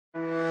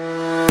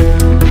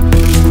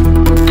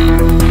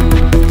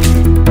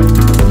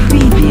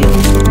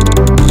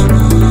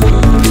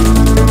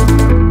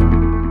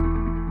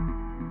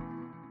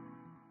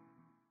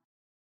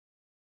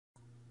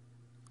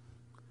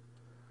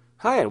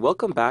Hi, and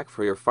welcome back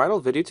for your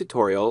final video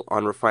tutorial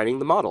on refining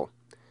the model.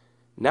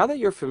 Now that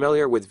you're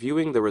familiar with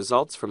viewing the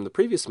results from the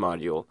previous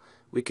module,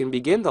 we can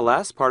begin the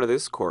last part of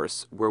this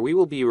course where we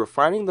will be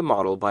refining the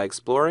model by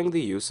exploring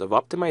the use of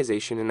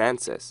optimization in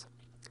Ansys.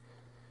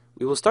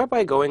 We will start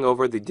by going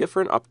over the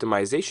different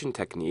optimization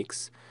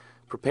techniques,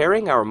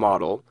 preparing our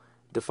model,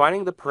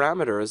 defining the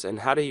parameters and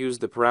how to use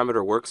the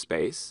parameter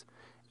workspace,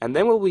 and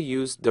then we will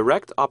use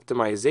direct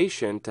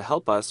optimization to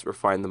help us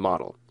refine the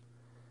model.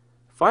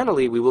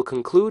 Finally, we will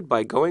conclude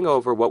by going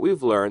over what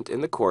we've learned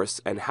in the course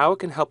and how it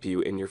can help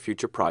you in your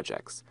future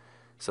projects.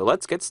 So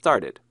let's get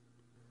started.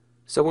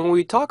 So when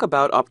we talk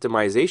about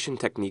optimization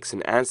techniques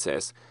in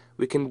Ansys,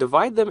 we can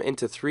divide them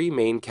into three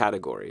main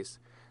categories.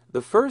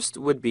 The first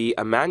would be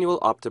a manual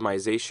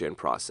optimization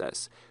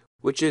process,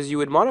 which is you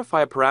would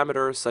modify a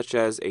parameter such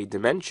as a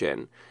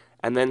dimension,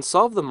 and then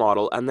solve the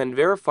model and then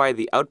verify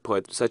the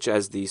output such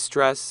as the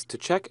stress to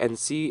check and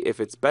see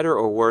if it's better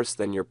or worse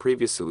than your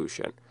previous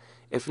solution.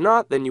 If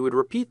not, then you would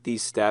repeat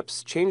these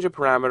steps, change a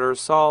parameter,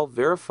 solve,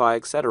 verify,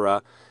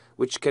 etc.,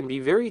 which can be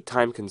very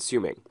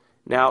time-consuming.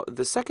 Now,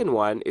 the second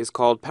one is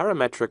called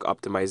parametric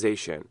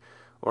optimization,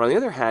 or on the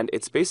other hand,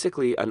 it's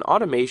basically an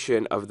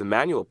automation of the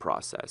manual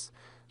process.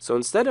 So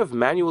instead of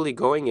manually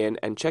going in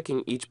and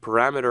checking each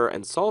parameter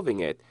and solving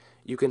it,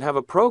 you can have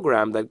a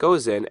program that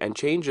goes in and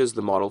changes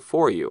the model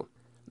for you.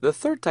 The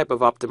third type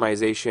of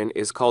optimization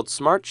is called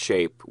Smart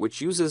Shape,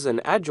 which uses an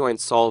adjoint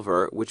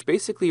solver which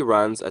basically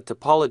runs a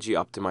topology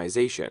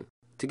optimization.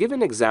 To give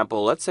an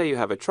example, let's say you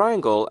have a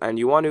triangle and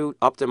you want to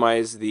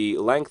optimize the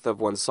length of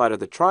one side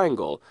of the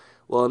triangle.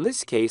 Well, in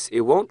this case,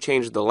 it won't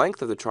change the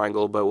length of the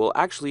triangle, but will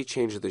actually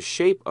change the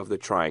shape of the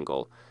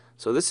triangle.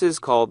 So this is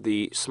called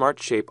the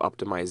Smart Shape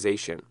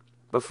optimization.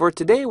 But for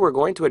today, we're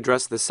going to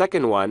address the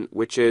second one,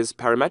 which is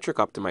parametric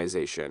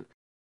optimization.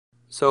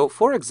 So,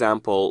 for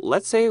example,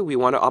 let's say we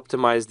want to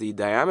optimize the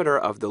diameter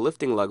of the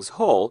lifting lug's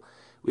hole.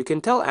 We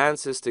can tell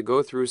Ansys to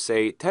go through,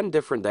 say, 10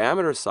 different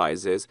diameter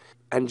sizes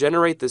and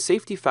generate the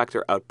safety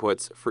factor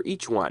outputs for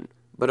each one.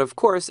 But of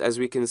course, as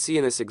we can see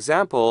in this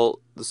example,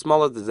 the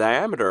smaller the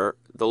diameter,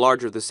 the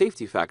larger the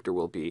safety factor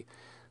will be.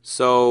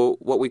 So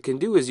what we can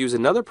do is use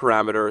another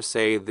parameter,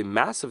 say the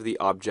mass of the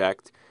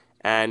object,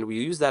 and we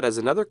use that as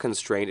another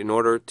constraint in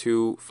order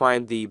to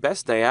find the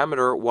best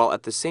diameter while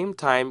at the same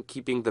time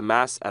keeping the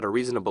mass at a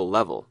reasonable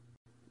level.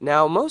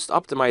 Now, most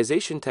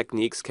optimization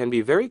techniques can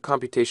be very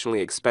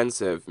computationally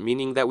expensive,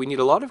 meaning that we need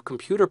a lot of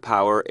computer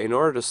power in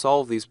order to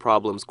solve these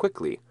problems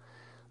quickly.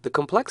 The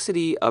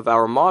complexity of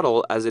our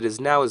model as it is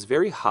now is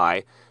very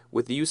high,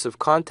 with the use of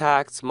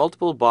contacts,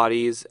 multiple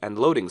bodies, and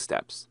loading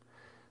steps.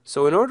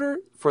 So in order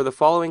for the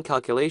following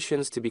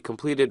calculations to be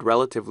completed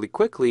relatively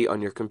quickly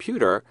on your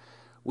computer,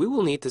 we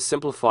will need to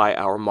simplify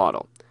our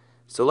model.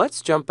 So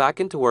let's jump back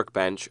into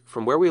Workbench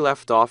from where we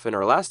left off in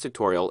our last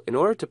tutorial in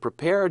order to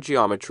prepare our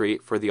geometry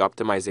for the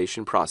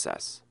optimization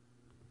process.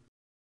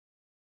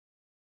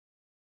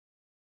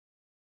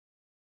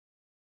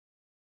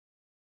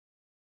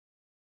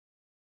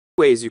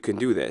 Ways you can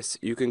do this.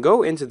 You can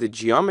go into the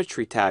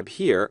Geometry tab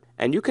here,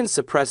 and you can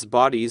suppress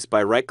bodies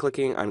by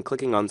right-clicking and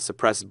clicking on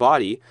Suppress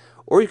Body,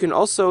 or you can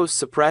also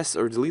suppress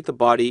or delete the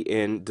body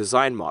in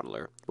Design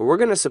Modeler. But we're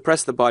going to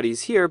suppress the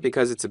bodies here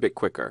because it's a bit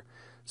quicker.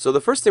 So the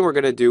first thing we're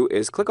going to do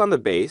is click on the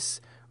base,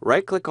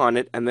 right-click on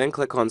it, and then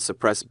click on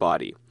Suppress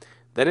Body.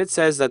 Then it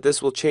says that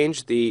this will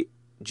change the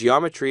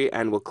geometry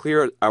and will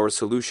clear our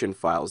solution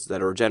files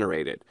that are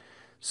generated.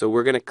 So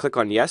we're going to click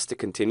on Yes to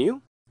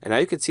continue, and now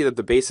you can see that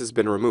the base has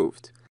been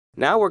removed.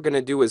 Now what we're going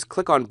to do is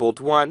click on bolt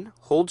 1,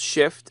 hold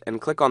shift,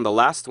 and click on the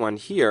last one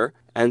here,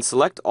 and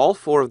select all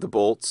 4 of the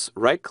bolts,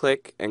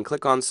 right-click, and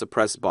click on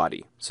Suppress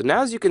Body. So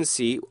now as you can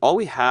see, all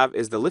we have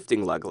is the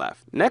lifting lug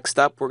left. Next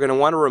up, we're going to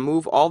want to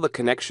remove all the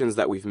connections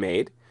that we've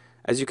made.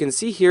 As you can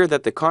see here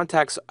that the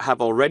contacts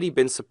have already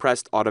been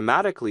suppressed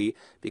automatically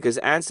because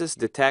Ansys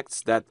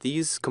detects that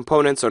these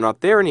components are not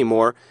there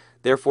anymore,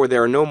 therefore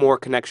there are no more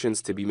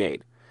connections to be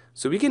made.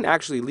 So we can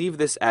actually leave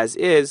this as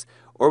is,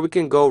 or we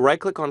can go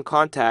right-click on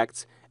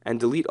Contacts and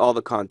delete all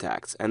the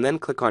contacts, and then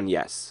click on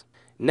Yes.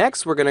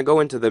 Next, we're going to go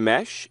into the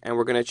mesh, and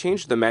we're going to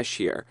change the mesh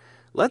here.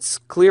 Let's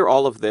clear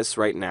all of this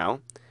right now.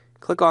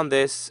 Click on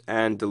this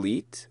and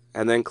delete,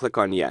 and then click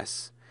on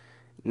Yes.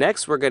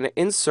 Next, we're going to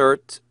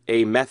insert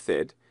a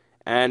method,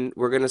 and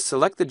we're going to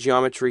select the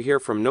geometry here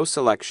from No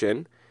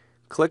Selection,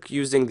 click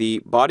using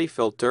the body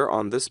filter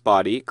on this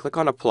body, click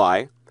on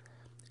Apply,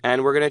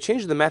 and we're going to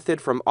change the method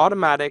from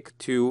automatic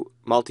to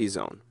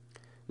multi-zone.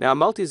 Now,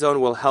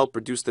 multi-zone will help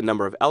reduce the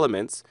number of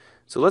elements,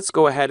 so let's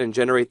go ahead and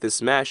generate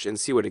this mesh and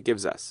see what it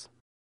gives us.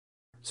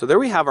 So there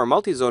we have our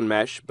multi-zone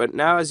mesh, but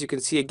now as you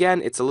can see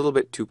again, it's a little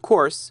bit too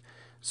coarse,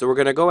 so we're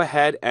going to go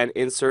ahead and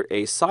insert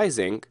a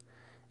sizing,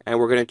 and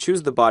we're going to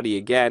choose the body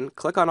again,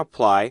 click on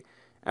Apply,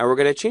 and we're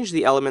going to change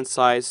the element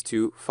size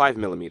to 5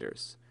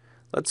 millimeters.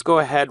 Let's go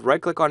ahead,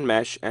 right-click on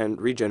Mesh, and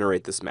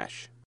regenerate this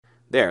mesh.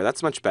 There,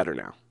 that's much better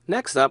now.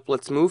 Next up,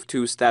 let's move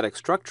to Static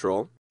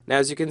Structural. Now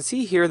as you can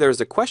see here,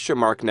 there's a question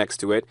mark next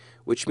to it,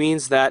 which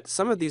means that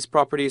some of these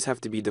properties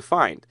have to be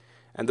defined.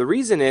 And the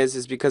reason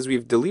is because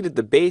we've deleted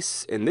the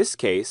base in this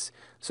case,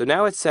 so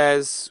now it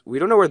says we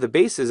don't know where the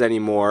base is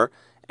anymore,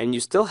 and you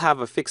still have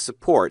a fixed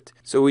support.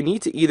 So we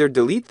need to either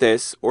delete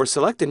this or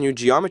select a new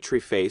geometry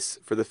face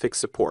for the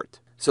fixed support.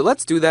 So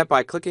let's do that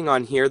by clicking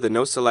on here, the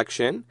no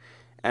selection,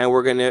 and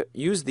we're going to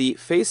use the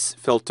face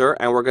filter,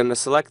 and we're going to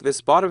select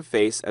this bottom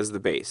face as the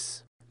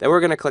base. Then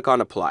we're going to click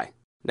on apply.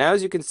 Now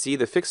as you can see,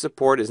 the fixed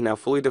support is now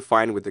fully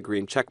defined with the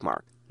green check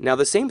mark. Now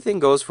the same thing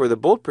goes for the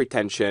bolt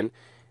pretension.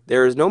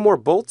 There is no more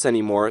bolts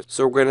anymore,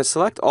 so we're going to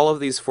select all of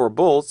these 4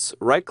 bolts,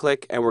 right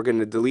click, and we're going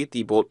to delete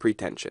the bolt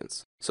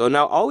pretensions. So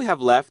now all we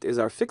have left is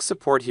our fixed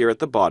support here at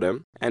the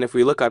bottom, and if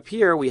we look up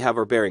here, we have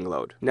our bearing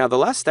load. Now the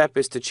last step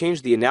is to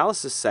change the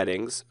analysis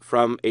settings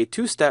from a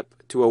 2-step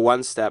to a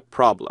 1-step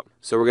problem.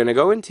 So we're going to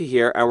go into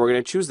here and we're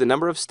going to choose the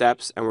number of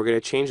steps, and we're going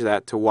to change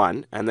that to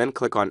 1 and then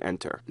click on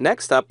enter.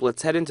 Next up,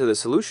 let's head into the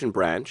solution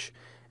branch,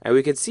 and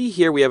we can see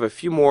here we have a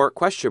few more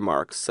question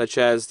marks, such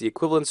as the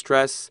equivalent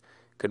stress,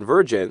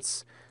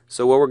 convergence.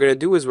 So what we're going to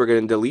do is we're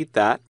going to delete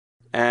that,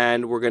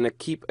 and we're going to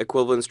keep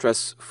equivalent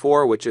stress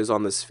 4, which is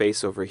on this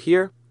face over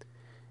here,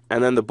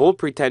 and then the bolt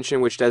pretension,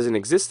 which doesn't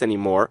exist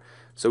anymore.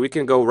 So we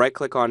can go right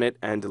click on it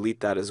and delete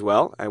that as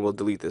well, and we'll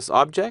delete this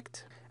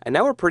object. And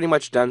now we're pretty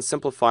much done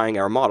simplifying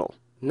our model.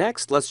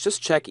 Next, let's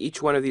just check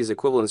each one of these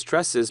equivalent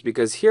stresses,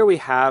 because here we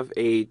have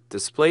a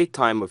display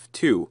time of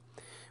 2,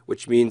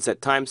 which means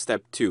at time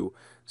step 2.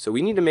 So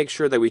we need to make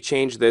sure that we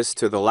change this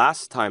to the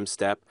last time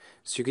step.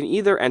 So you can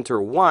either enter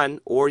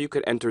 1 or you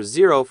could enter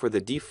 0 for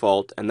the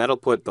default, and that'll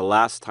put the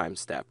last time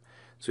step.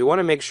 So we want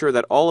to make sure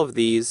that all of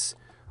these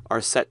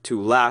are set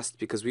to last,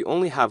 because we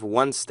only have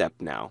 1 step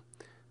now.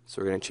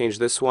 So we're going to change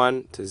this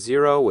one to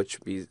 0, which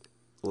would be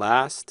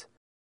last.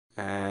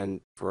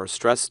 And for our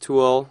stress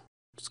tool,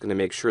 just going to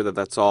make sure that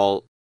that's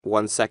all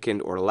 1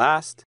 second or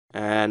last,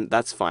 and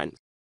that's fine.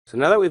 So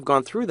now that we've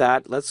gone through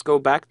that, let's go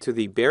back to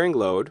the bearing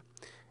load.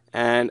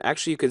 And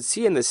actually you can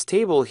see in this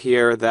table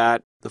here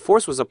that the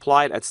force was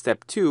applied at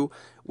step 2,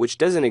 which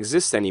doesn't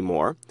exist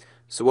anymore.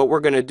 So what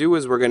we're going to do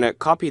is we're going to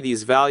copy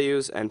these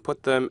values and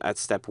put them at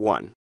step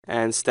 1.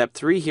 And step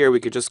 3 here, we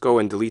could just go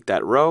and delete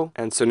that row.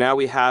 And so now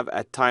we have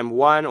at time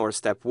 1 or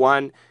step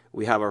 1,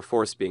 we have our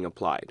force being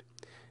applied.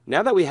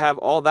 Now that we have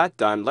all that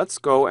done, let's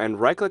go and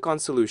right click on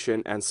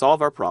solution and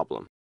solve our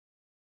problem.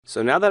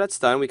 So now that it's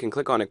done, we can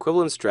click on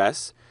equivalent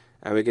stress,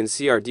 and we can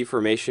see our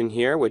deformation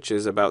here, which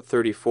is about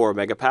 34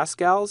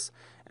 megapascals,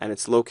 and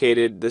it's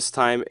located this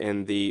time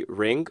in the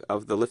ring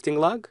of the lifting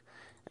lug.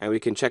 And we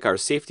can check our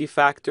safety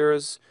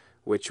factors,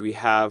 which we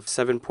have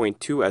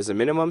 7.2 as a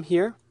minimum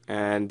here,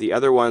 and the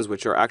other ones,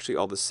 which are actually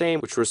all the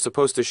same, which were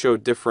supposed to show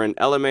different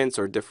elements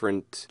or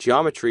different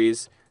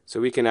geometries.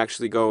 So we can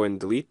actually go and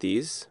delete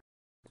these.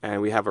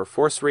 And we have our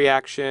force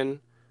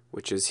reaction,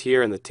 which is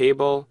here in the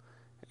table,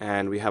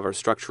 and we have our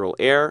structural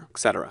error,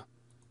 etc.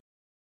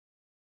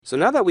 So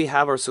now that we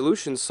have our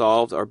solution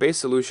solved, our base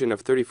solution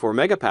of 34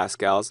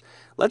 megapascals,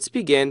 let's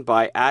begin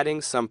by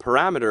adding some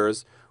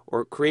parameters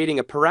or creating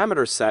a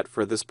parameter set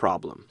for this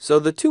problem. So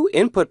the 2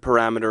 input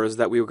parameters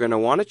that we're going to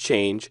want to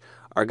change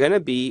are going to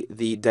be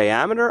the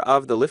diameter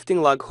of the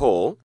lifting lug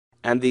hole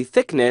and the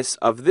thickness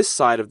of this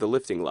side of the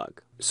lifting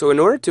lug. So in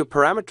order to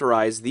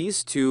parameterize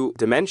these 2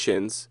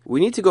 dimensions, we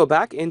need to go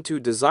back into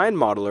Design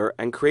Modeler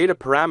and create a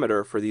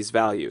parameter for these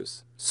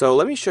values. So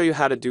let me show you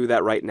how to do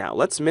that right now.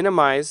 Let's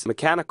minimize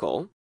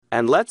mechanical.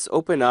 And let's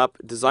open up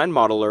Design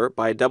Modeler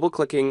by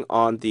double-clicking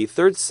on the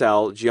 3rd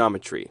cell,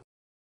 Geometry.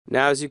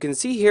 Now as you can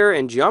see here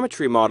in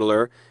Geometry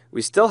Modeler,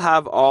 we still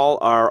have all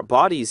our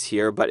bodies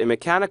here, but in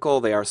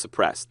Mechanical they are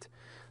suppressed.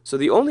 So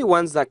the only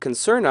ones that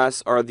concern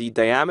us are the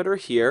diameter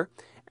here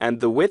and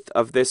the width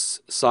of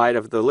this side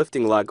of the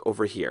lifting lug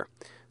over here.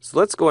 So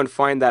let's go and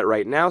find that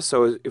right now.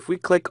 So if we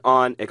click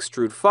on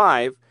Extrude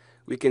 5,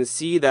 we can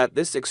see that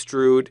this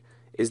extrude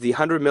is the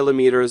 100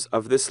 millimeters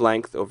of this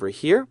length over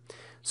here.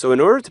 So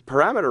in order to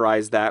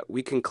parameterize that,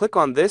 we can click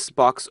on this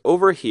box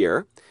over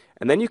here,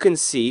 and then you can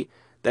see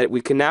that we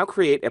can now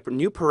create a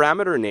new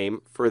parameter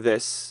name for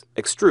this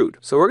extrude.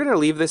 So we're going to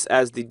leave this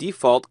as the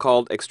default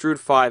called Extrude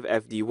 5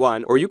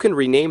 FD1, or you can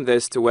rename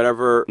this to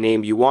whatever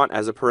name you want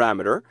as a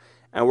parameter,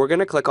 and we're going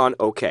to click on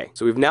OK.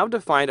 So we've now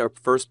defined our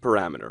first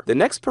parameter. The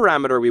next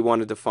parameter we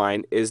want to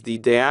define is the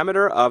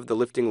diameter of the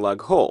lifting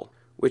lug hole,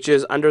 which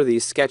is under the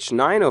sketch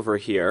 9 over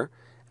here.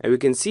 And we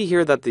can see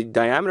here that the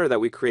diameter that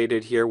we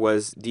created here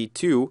was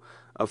D2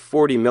 of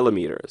 40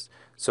 millimeters.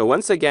 So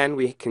once again,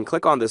 we can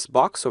click on this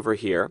box over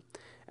here,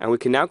 and we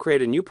can now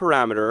create a new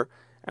parameter,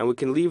 and we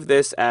can leave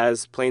this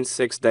as plane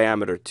 6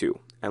 diameter 2.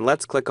 And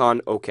let's click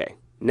on OK.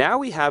 Now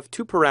we have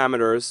 2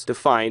 parameters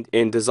defined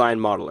in Design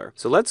Modeler.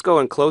 So let's go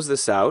and close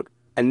this out.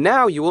 And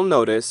now you will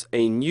notice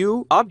a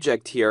new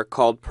object here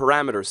called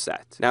parameter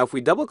set. Now if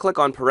we double click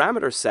on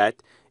parameter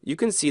set, you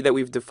can see that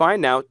we've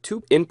defined now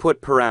 2 input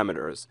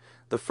parameters.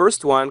 The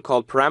first one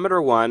called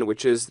parameter 1,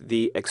 which is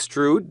the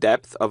extrude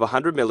depth of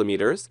 100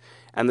 millimeters,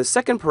 and the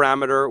second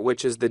parameter,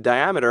 which is the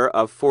diameter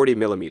of 40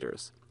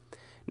 millimeters.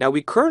 Now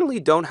we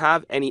currently don't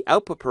have any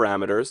output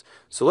parameters,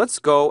 so let's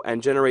go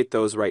and generate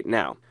those right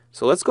now.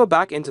 So let's go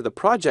back into the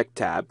Project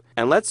tab,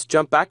 and let's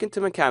jump back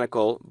into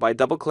Mechanical by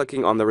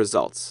double-clicking on the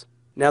results.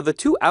 Now the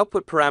two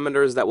output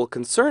parameters that will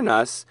concern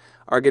us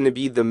are going to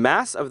be the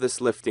mass of this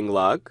lifting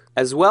lug,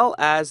 as well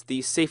as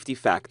the safety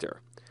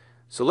factor.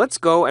 So let's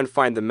go and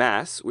find the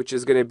mass, which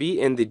is going to be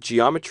in the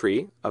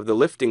geometry of the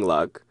lifting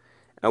lug,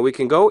 and we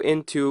can go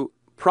into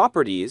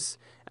Properties,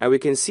 and we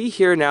can see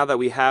here now that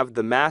we have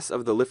the mass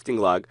of the lifting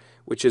lug,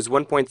 which is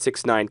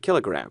 1.69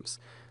 kilograms.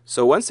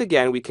 So once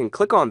again, we can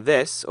click on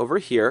this over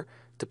here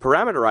to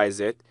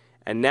parameterize it,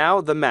 and now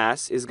the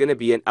mass is going to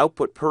be an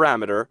output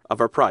parameter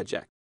of our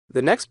project.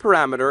 The next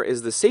parameter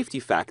is the safety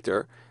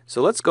factor,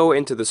 so let's go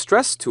into the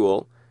Stress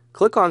tool,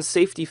 click on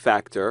Safety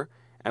Factor,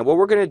 and what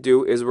we're going to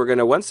do is we're going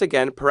to once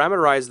again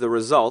parameterize the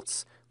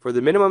results for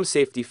the minimum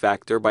safety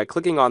factor by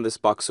clicking on this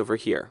box over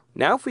here.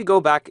 Now if we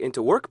go back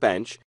into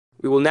Workbench,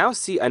 we will now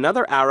see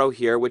another arrow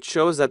here which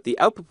shows that the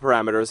output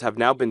parameters have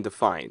now been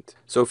defined.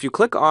 So if you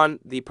click on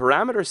the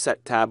Parameter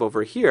Set tab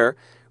over here,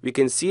 we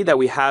can see that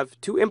we have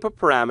two input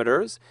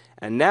parameters,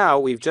 and now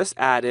we've just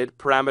added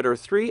parameter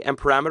 3 and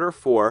parameter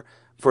 4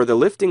 for the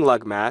lifting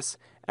lug mass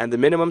and the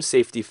minimum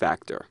safety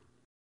factor.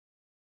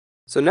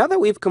 So now that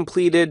we've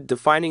completed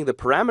defining the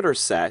parameter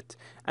set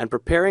and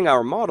preparing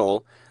our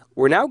model,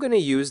 we're now going to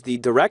use the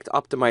Direct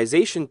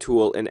Optimization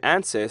tool in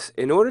Ansys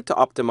in order to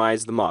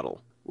optimize the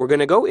model. We're going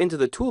to go into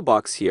the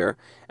toolbox here,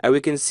 and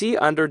we can see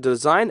under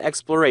Design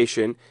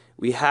Exploration,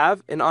 we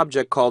have an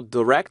object called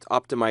Direct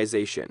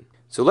Optimization.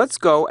 So let's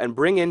go and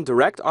bring in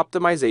Direct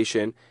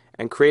Optimization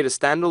and create a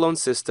standalone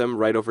system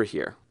right over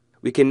here.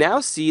 We can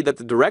now see that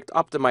the Direct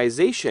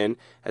Optimization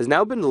has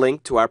now been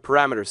linked to our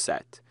parameter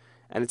set,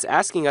 and it's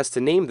asking us to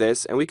name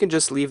this, and we can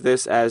just leave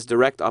this as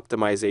Direct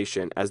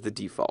Optimization as the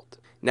default.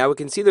 Now we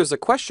can see there's a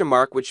question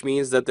mark, which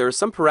means that there are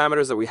some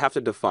parameters that we have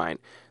to define.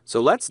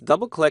 So let's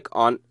double click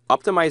on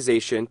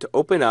Optimization to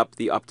open up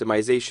the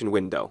optimization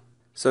window.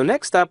 So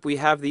next up we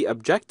have the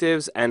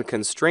Objectives and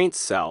Constraints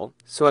cell.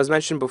 So as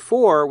mentioned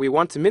before, we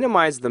want to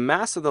minimize the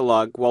mass of the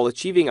lug while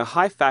achieving a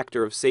high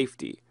factor of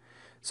safety.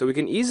 So we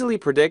can easily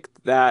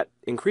predict that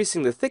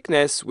increasing the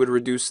thickness would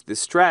reduce the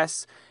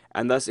stress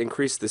and thus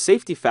increase the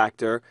safety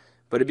factor,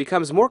 but it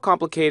becomes more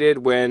complicated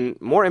when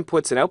more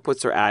inputs and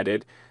outputs are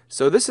added.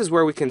 So this is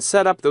where we can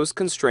set up those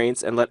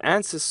constraints and let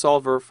Ansys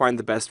Solver find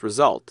the best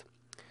result.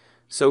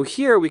 So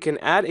here we can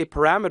add a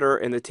parameter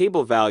in the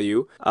table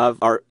value of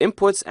our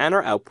inputs and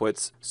our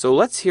outputs. So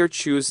let's here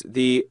choose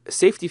the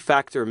safety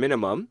factor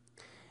minimum,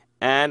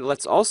 and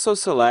let's also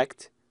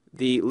select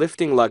the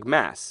lifting lug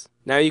mass.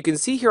 Now you can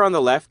see here on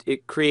the left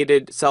it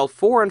created cell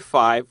 4 and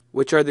 5,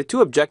 which are the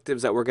two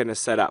objectives that we're going to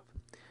set up.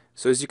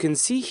 So as you can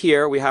see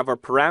here we have our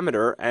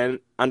parameter, and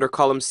under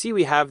column C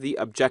we have the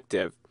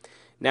objective.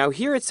 Now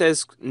here it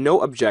says no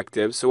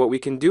objective, so what we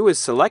can do is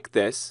select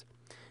this,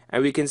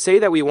 and we can say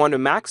that we want to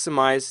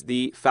maximize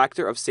the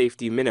factor of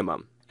safety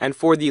minimum. And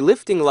for the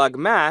lifting lug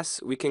mass,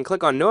 we can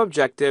click on no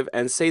objective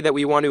and say that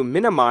we want to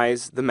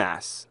minimize the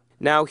mass.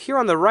 Now here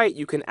on the right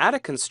you can add a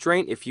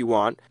constraint if you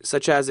want,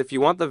 such as if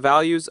you want the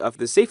values of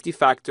the safety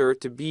factor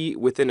to be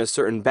within a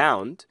certain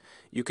bound,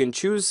 you can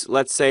choose,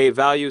 let's say,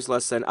 values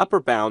less than upper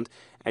bound,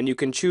 and you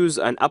can choose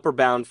an upper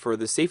bound for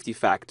the safety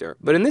factor.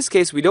 But in this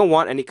case we don't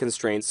want any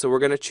constraints, so we're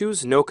going to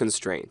choose no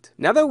constraint.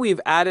 Now that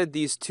we've added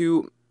these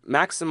two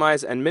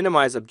maximize and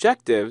minimize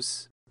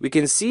objectives, we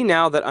can see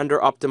now that under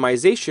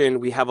optimization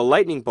we have a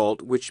lightning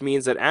bolt, which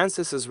means that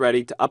Ansys is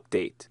ready to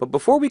update. But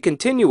before we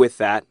continue with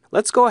that,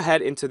 let's go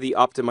ahead into the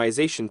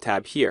optimization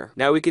tab here.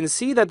 Now we can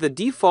see that the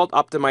default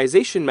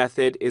optimization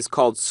method is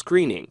called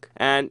screening,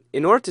 and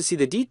in order to see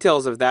the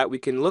details of that we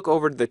can look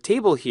over to the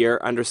table here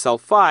under cell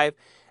 5,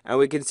 and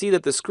we can see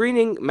that the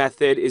screening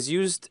method is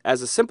used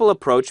as a simple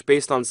approach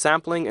based on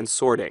sampling and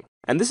sorting.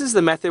 And this is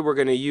the method we're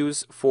going to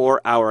use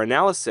for our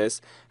analysis.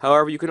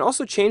 However, you can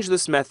also change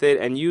this method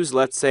and use,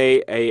 let's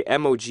say, a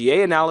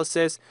MOGA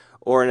analysis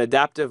or an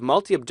adaptive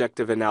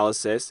multi-objective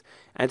analysis.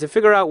 And to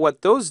figure out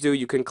what those do,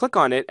 you can click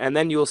on it, and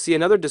then you'll see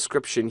another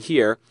description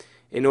here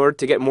in order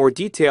to get more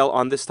detail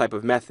on this type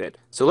of method.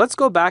 So let's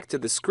go back to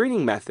the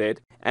screening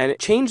method and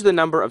change the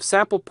number of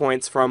sample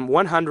points from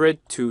 100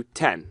 to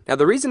 10. Now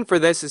the reason for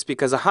this is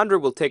because 100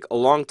 will take a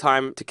long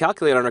time to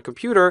calculate on our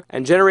computer,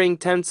 and generating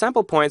 10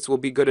 sample points will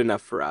be good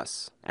enough for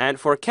us. And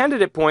for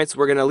candidate points,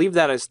 we're going to leave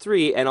that as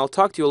 3, and I'll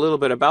talk to you a little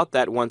bit about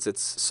that once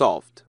it's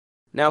solved.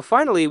 Now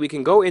finally, we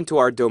can go into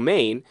our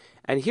domain,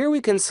 and here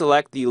we can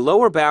select the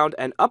lower bound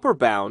and upper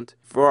bound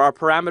for our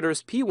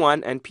parameters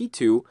P1 and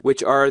P2,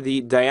 which are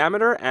the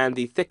diameter and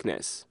the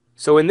thickness.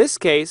 So in this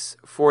case,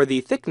 for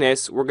the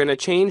thickness, we're going to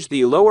change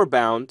the lower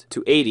bound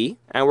to 80,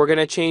 and we're going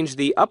to change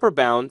the upper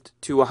bound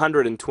to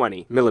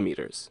 120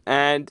 millimeters.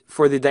 And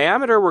for the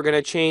diameter, we're going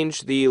to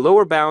change the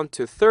lower bound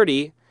to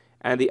 30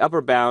 and the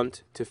upper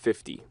bound to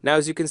 50. Now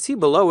as you can see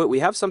below it, we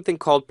have something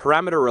called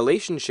parameter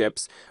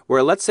relationships,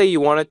 where let's say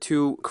you wanted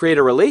to create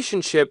a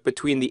relationship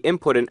between the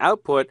input and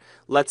output.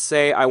 Let's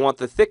say I want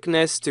the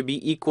thickness to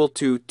be equal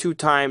to 2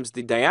 times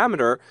the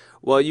diameter.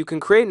 Well, you can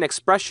create an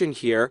expression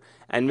here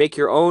and make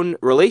your own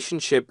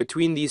relationship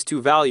between these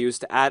two values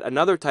to add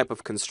another type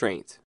of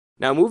constraint.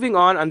 Now moving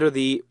on under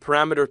the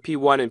parameter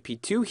P1 and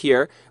P2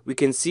 here, we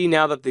can see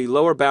now that the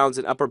lower bounds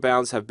and upper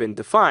bounds have been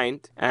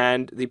defined,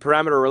 and the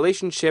parameter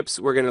relationships,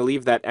 we're going to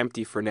leave that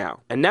empty for now.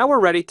 And now we're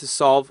ready to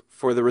solve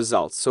for the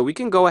results. So we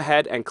can go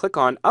ahead and click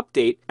on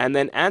Update, and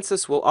then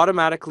Ansys will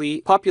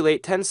automatically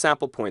populate 10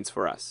 sample points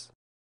for us.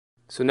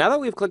 So now that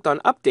we've clicked on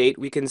Update,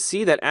 we can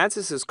see that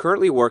Ansys is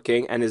currently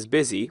working and is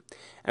busy,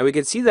 and we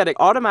can see that it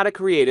automatically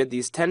created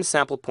these 10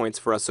 sample points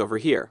for us over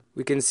here.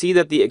 We can see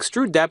that the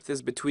extrude depth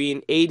is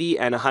between 80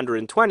 and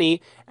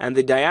 120, and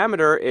the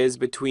diameter is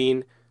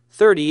between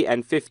 30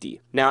 and 50.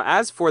 Now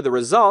as for the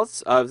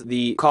results of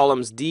the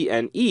columns D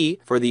and E,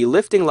 for the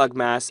lifting lug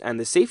mass and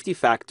the safety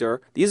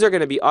factor, these are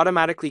going to be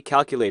automatically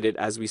calculated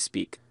as we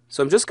speak.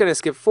 So I'm just going to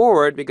skip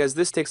forward because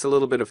this takes a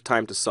little bit of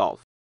time to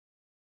solve.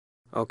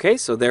 Okay,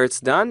 so there it's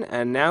done,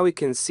 and now we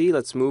can see,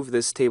 let's move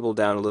this table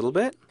down a little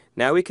bit.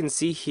 Now we can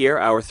see here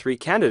our 3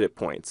 candidate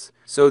points.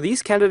 So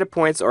these candidate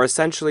points are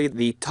essentially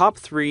the top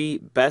 3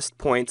 best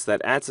points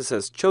that Ansys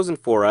has chosen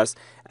for us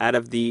out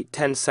of the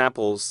 10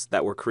 samples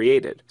that were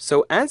created.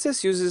 So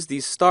Ansys uses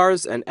these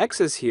stars and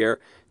X's here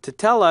to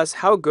tell us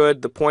how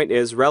good the point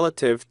is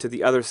relative to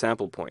the other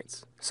sample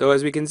points. So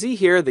as we can see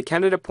here, the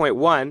candidate point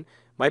 1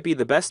 might be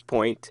the best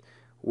point,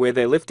 with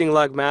a lifting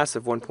lug mass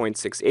of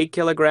 1.68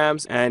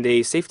 kilograms and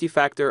a safety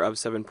factor of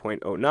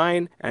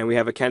 7.09. And we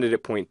have a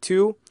candidate point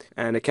 2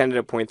 and a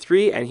candidate point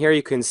 3. And here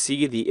you can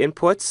see the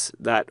inputs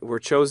that were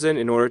chosen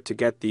in order to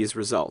get these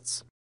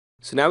results.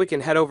 So now we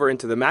can head over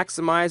into the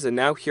Maximize, and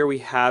now here we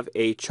have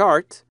a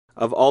chart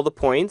of all the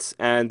points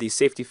and the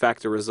safety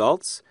factor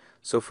results.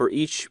 So for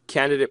each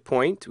candidate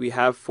point, we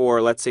have,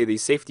 for let's say the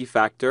safety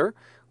factor,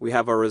 we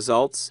have our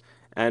results,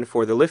 and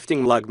for the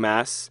lifting lug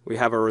mass, we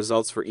have our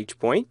results for each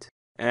point.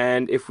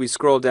 And if we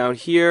scroll down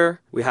here,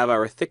 we have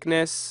our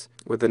thickness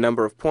with the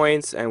number of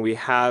points, and we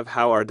have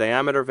how our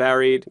diameter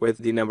varied with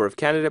the number of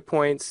candidate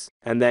points.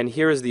 And then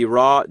here is the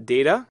raw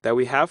data that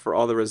we have for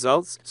all the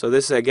results. So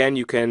this, again,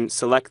 you can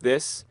select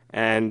this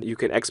and you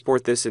can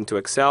export this into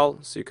Excel.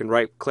 So you can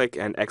right click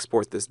and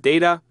export this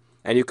data,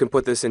 and you can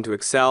put this into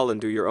Excel and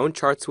do your own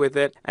charts with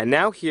it. And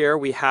now here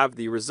we have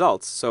the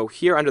results. So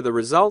here under the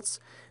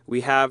results,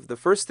 we have the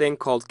first thing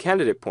called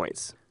candidate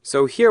points.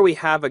 So here we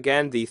have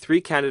again the 3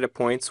 candidate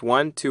points,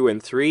 1, 2,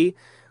 and 3.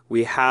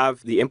 We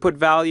have the input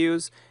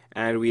values,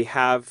 and we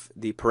have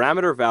the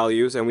parameter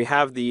values, and we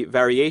have the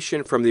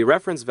variation from the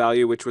reference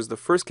value, which was the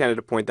first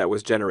candidate point that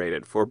was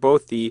generated for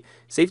both the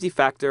safety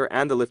factor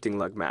and the lifting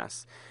lug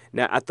mass.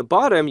 Now at the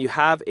bottom you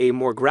have a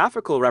more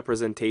graphical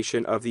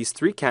representation of these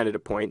 3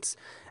 candidate points,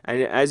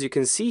 and as you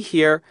can see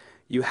here,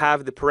 you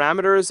have the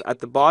parameters at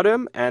the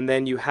bottom, and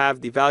then you have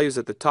the values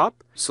at the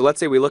top. So let's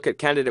say we look at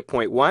candidate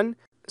point 1.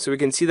 So we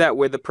can see that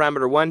with the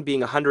parameter 1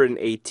 being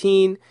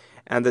 118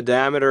 and the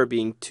diameter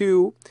being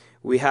 2,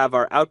 we have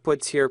our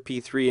outputs here,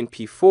 P3 and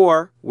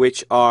P4,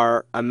 which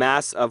are a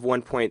mass of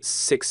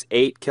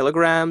 1.68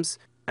 kilograms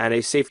and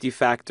a safety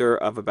factor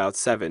of about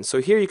 7.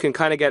 So here you can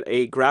kind of get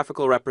a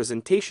graphical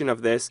representation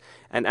of this,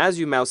 and as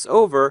you mouse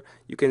over,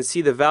 you can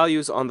see the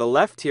values on the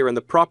left here and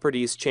the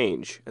properties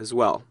change as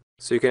well.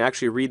 So you can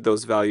actually read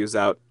those values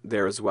out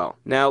there as well.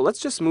 Now let's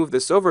just move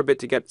this over a bit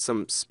to get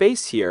some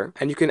space here.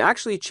 And you can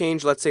actually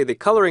change, let's say, the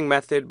coloring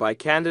method by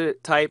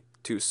candidate type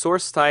to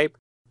source type.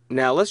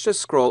 Now let's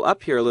just scroll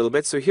up here a little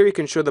bit. So here you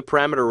can show the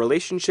parameter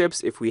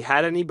relationships if we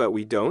had any, but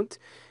we don't.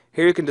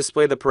 Here you can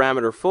display the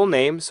parameter full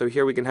name. So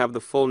here we can have the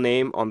full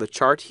name on the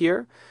chart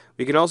here.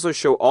 We can also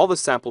show all the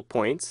sample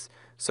points.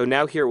 So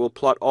now here we'll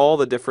plot all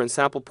the different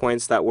sample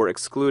points that were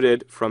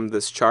excluded from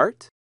this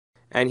chart.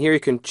 And here you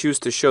can choose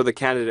to show the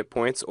candidate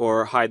points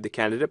or hide the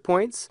candidate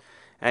points.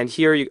 And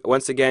here,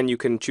 once again, you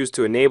can choose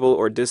to enable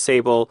or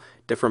disable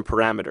different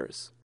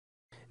parameters.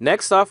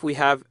 Next off, we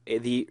have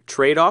the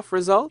trade-off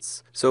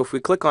results. So if we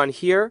click on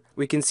here,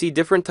 we can see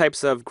different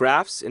types of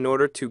graphs in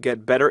order to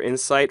get better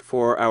insight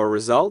for our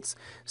results.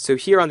 So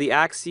here on the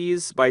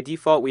axes, by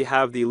default, we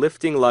have the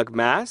lifting lug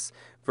mass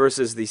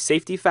versus the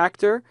safety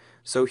factor.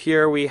 So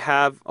here we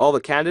have all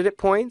the candidate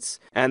points,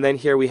 and then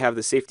here we have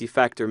the safety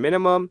factor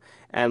minimum.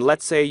 And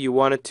let's say you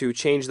wanted to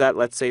change that,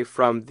 let's say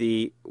from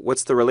the,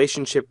 what's the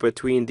relationship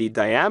between the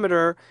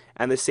diameter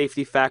and the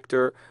safety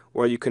factor,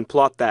 or you can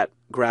plot that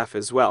graph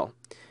as well.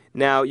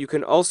 Now you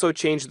can also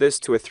change this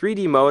to a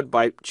 3D mode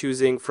by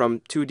choosing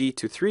from 2D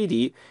to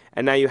 3D,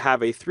 and now you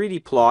have a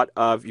 3D plot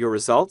of your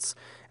results.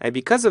 And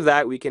because of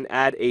that, we can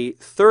add a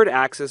third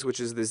axis, which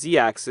is the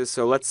z-axis.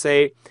 So let's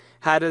say,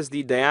 how does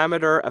the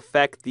diameter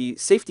affect the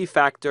safety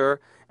factor,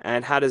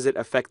 and how does it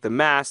affect the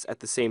mass at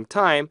the same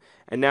time?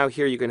 And now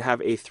here you can have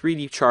a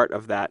 3D chart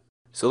of that.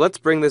 So let's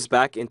bring this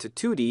back into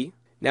 2D.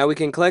 Now we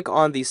can click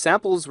on the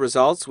samples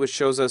results, which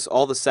shows us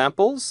all the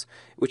samples,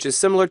 which is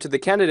similar to the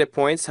candidate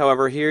points.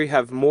 However, here you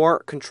have more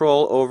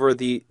control over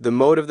the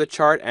mode of the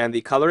chart and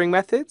the coloring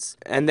methods.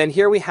 And then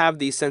here we have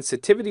the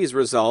sensitivities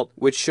result,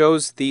 which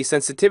shows the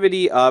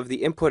sensitivity of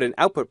the input and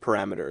output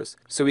parameters.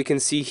 So we can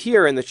see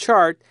here in the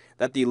chart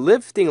that the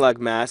lifting lug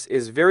mass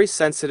is very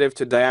sensitive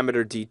to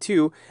diameter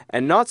D2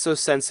 and not so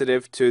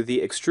sensitive to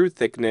the extrude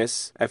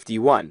thickness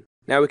FD1.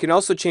 Now we can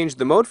also change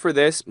the mode for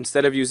this.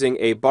 Instead of using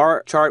a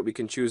bar chart, we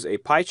can choose a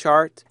pie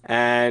chart,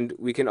 and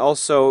we can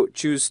also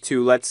choose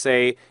to, let's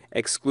say,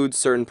 exclude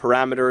certain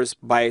parameters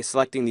by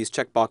selecting these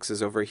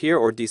checkboxes over here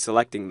or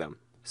deselecting them.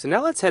 So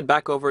now let's head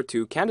back over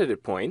to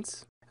candidate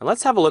points, and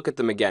let's have a look at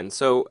them again.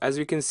 So as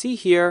you can see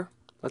here,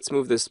 let's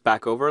move this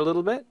back over a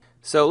little bit.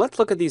 So let's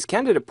look at these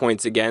candidate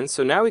points again.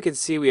 So now we can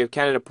see we have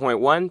candidate point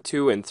 1,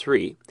 2, and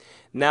 3.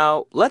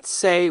 Now let's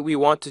say we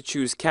want to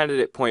choose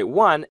candidate point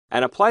 1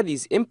 and apply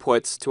these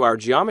inputs to our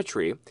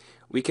geometry.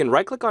 We can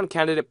right-click on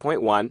candidate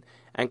point 1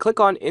 and click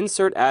on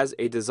Insert as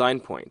a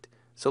Design Point.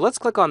 So let's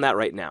click on that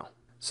right now.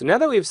 So now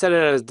that we've set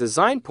it as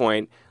Design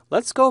Point,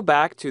 let's go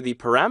back to the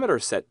Parameter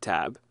Set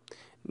tab.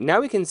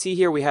 Now we can see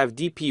here we have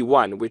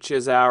DP1, which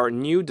is our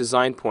new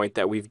design point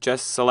that we've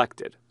just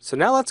selected. So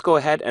now let's go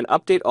ahead and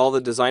update all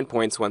the design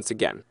points once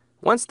again.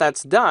 Once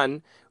that's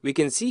done, we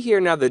can see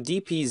here now the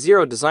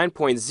DP0 design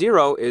point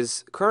 0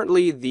 is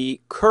currently the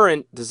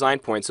current design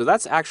point. So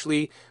that's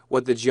actually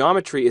what the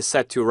geometry is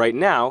set to right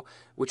now,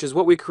 which is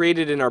what we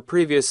created in our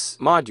previous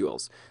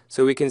modules.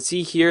 So we can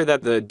see here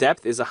that the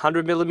depth is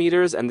 100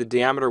 millimeters and the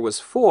diameter was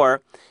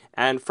 4.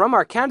 And from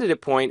our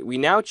candidate point, we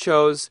now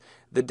chose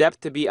the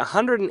depth to be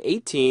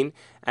 118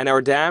 and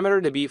our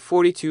diameter to be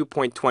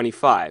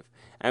 42.25.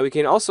 And we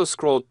can also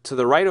scroll to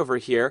the right over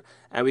here,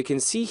 and we can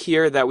see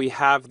here that we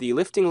have the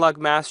lifting lug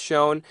mass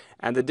shown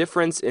and the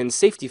difference in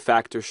safety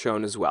factor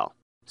shown as well.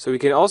 So we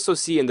can also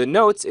see in the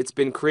notes it's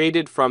been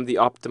created from the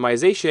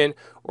optimization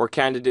or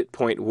candidate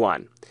point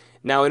 1.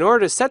 Now in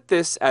order to set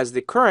this as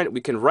the current,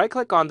 we can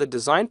right-click on the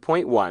design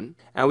point 1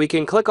 and we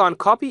can click on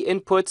Copy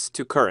Inputs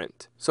to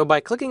Current. So by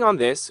clicking on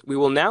this, we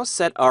will now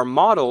set our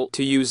model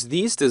to use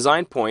these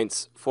design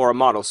points for a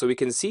model. So we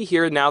can see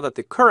here now that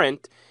the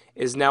current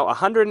is now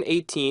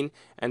 118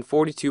 and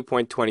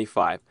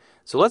 42.25.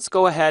 So let's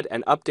go ahead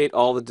and update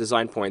all the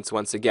design points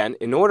once again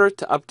in order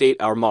to update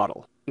our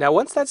model. Now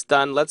once that's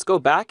done, let's go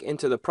back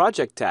into the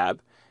Project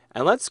tab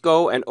and let's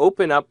go and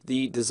open up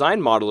the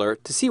Design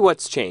Modeler to see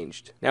what's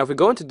changed. Now if we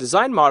go into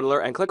Design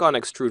Modeler and click on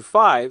Extrude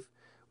 5,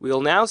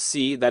 we'll now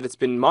see that it's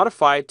been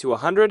modified to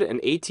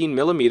 118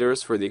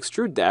 millimeters for the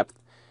extrude depth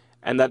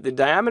and that the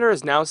diameter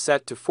is now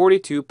set to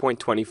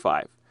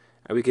 42.25.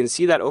 And we can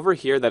see that over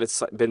here that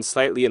it's been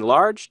slightly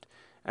enlarged,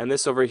 and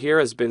this over here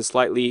has been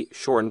slightly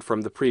shortened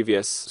from the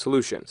previous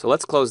solution. So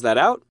let's close that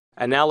out,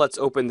 and now let's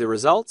open the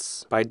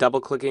results by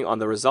double-clicking on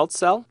the results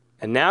cell.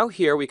 And now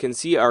here we can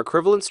see our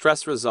equivalent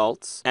stress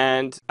results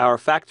and our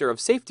factor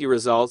of safety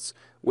results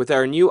with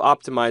our new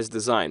optimized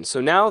design. So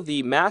now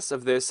the mass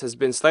of this has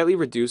been slightly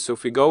reduced. So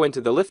if we go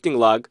into the lifting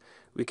lug,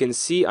 we can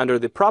see under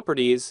the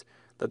properties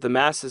that the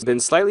mass has been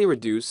slightly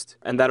reduced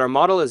and that our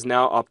model is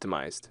now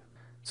optimized.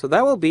 So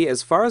that will be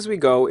as far as we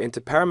go into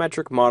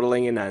parametric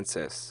modeling in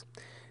Ansys.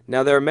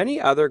 Now there are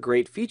many other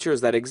great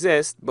features that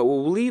exist, but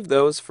we'll leave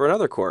those for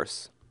another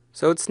course.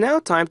 So it's now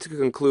time to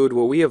conclude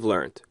what we have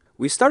learned.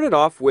 We started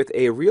off with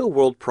a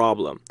real-world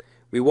problem.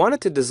 We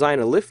wanted to design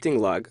a lifting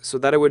lug so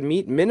that it would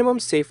meet minimum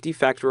safety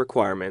factor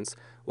requirements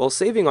while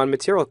saving on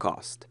material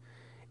cost.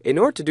 In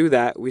order to do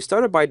that, we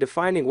started by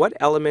defining what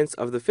elements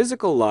of the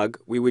physical lug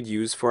we would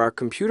use for our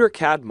computer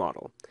CAD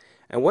model.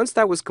 And once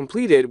that was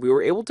completed, we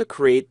were able to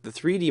create the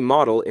 3D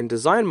model in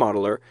Design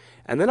Modeler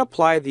and then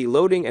apply the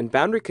loading and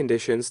boundary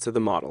conditions to the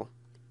model.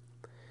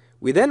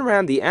 We then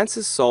ran the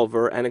Ansys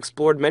solver and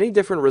explored many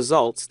different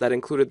results that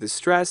included the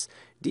stress,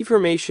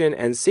 deformation,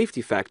 and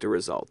safety factor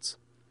results.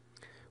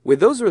 With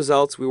those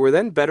results, we were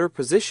then better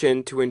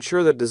positioned to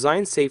ensure the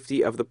design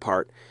safety of the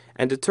part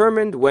and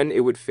determined when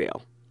it would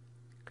fail.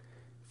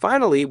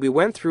 Finally, we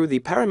went through the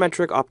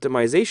parametric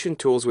optimization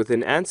tools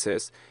within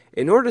Ansys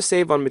in order to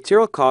save on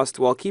material cost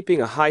while keeping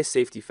a high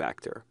safety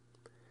factor.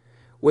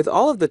 With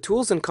all of the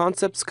tools and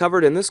concepts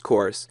covered in this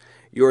course,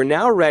 you are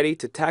now ready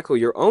to tackle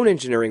your own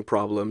engineering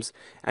problems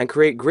and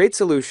create great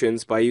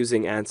solutions by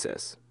using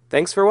Ansys.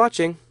 Thanks for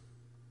watching!